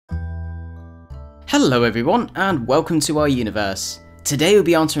Hello everyone, and welcome to our universe. Today we'll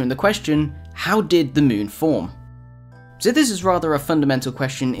be answering the question, how did the moon form? So this is rather a fundamental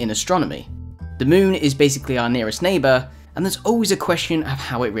question in astronomy. The moon is basically our nearest neighbour, and there's always a question of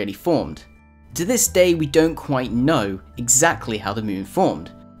how it really formed. To this day we don't quite know exactly how the moon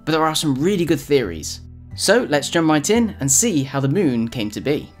formed, but there are some really good theories. So let's jump right in and see how the moon came to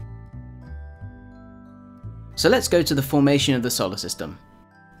be. So let's go to the formation of the solar system.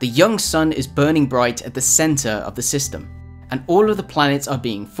 The young sun is burning bright at the centre of the system, and all of the planets are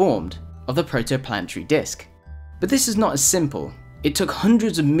being formed of the protoplanetary disk. But this is not as simple. It took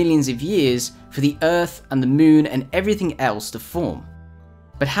hundreds of millions of years for the Earth and the moon and everything else to form.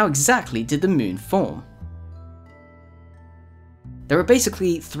 But how exactly did the moon form? There are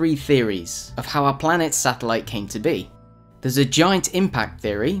basically three theories of how our planet's satellite came to be. There's a giant impact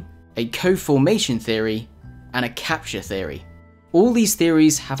theory, a co-formation theory, and a capture theory. All these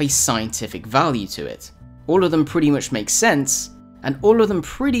theories have a scientific value to it. All of them pretty much make sense, and all of them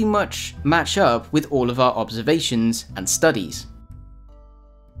pretty much match up with all of our observations and studies.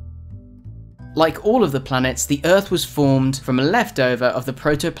 Like all of the planets, the Earth was formed from a leftover of the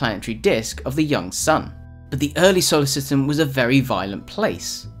protoplanetary disk of the young sun. But the early solar system was a very violent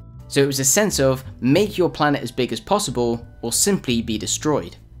place. So it was a sense of make your planet as big as possible or simply be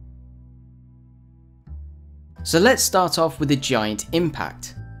destroyed. So let's start off with a giant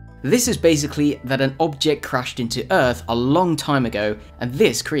impact. This is basically that an object crashed into Earth a long time ago, and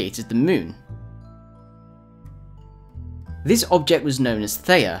this created the moon. This object was known as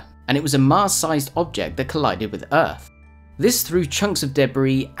Theia, and it was a Mars-sized object that collided with Earth. This threw chunks of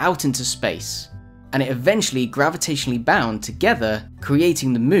debris out into space, and it eventually gravitationally bound together,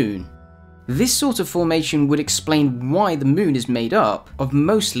 creating the moon. This sort of formation would explain why the moon is made up of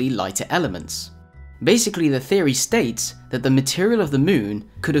mostly lighter elements. Basically, the theory states that the material of the moon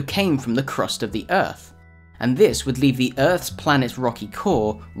could have came from the crust of the Earth, and this would leave the Earth's planet's rocky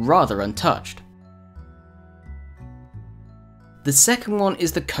core rather untouched. The second one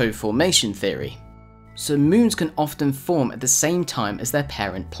is the co-formation theory. So moons can often form at the same time as their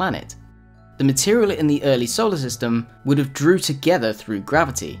parent planet. The material in the early solar system would have drew together through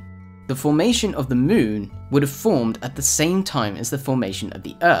gravity. The formation of the moon would have formed at the same time as the formation of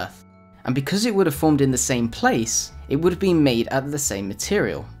the Earth. And because it would have formed in the same place, it would have been made out of the same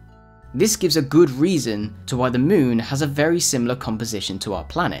material. This gives a good reason to why the moon has a very similar composition to our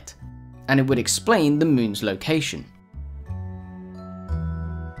planet, and it would explain the moon's location.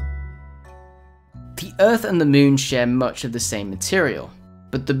 The Earth and the moon share much of the same material,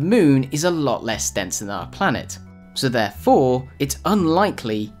 but the moon is a lot less dense than our planet, so therefore it's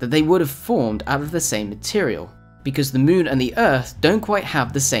unlikely that they would have formed out of the same material, because the moon and the Earth don't quite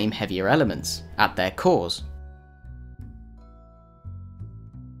have the same heavier elements at their cores.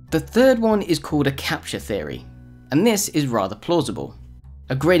 The third one is called a capture theory, and this is rather plausible.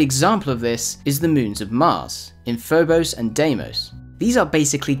 A great example of this is the moons of Mars, in Phobos and Deimos. These are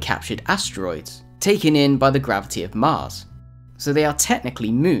basically captured asteroids, taken in by the gravity of Mars. So they are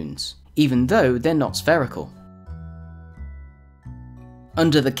technically moons, even though they're not spherical.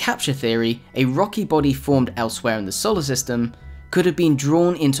 Under the capture theory, a rocky body formed elsewhere in the solar system could have been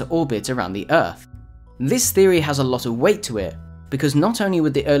drawn into orbit around the Earth. This theory has a lot of weight to it, because not only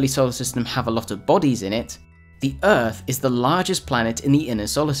would the early solar system have a lot of bodies in it, the Earth is the largest planet in the inner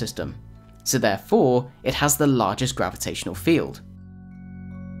solar system, so therefore it has the largest gravitational field.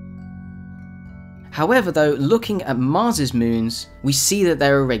 However though, looking at Mars's moons, we see that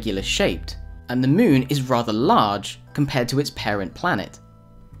they're irregular shaped, and the moon is rather large compared to its parent planet.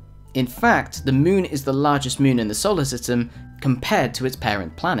 In fact, the moon is the largest moon in the solar system compared to its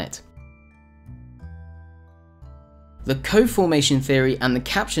parent planet. The co-formation theory and the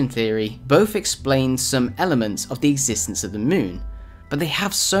capture theory both explain some elements of the existence of the moon, but they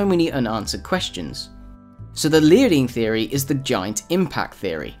have so many unanswered questions. So the leading theory is the giant impact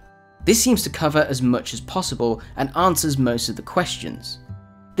theory. This seems to cover as much as possible and answers most of the questions.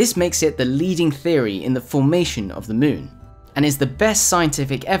 This makes it the leading theory in the formation of the moon, and is the best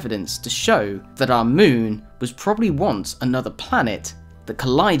scientific evidence to show that our moon was probably once another planet that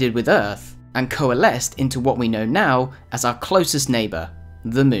collided with Earth and coalesced into what we know now as our closest neighbour,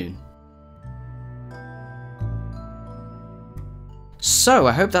 the moon. So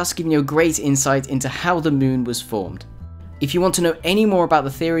I hope that's given you a great insight into how the moon was formed. If you want to know any more about the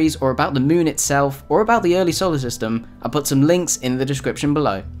theories or about the moon itself or about the early solar system, I'll put some links in the description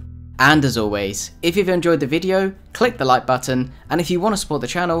below. And as always, if you've enjoyed the video, click the like button, and if you want to support the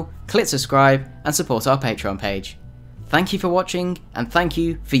channel, click subscribe and support our Patreon page. Thank you for watching, and thank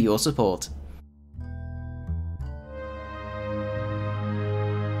you for your support.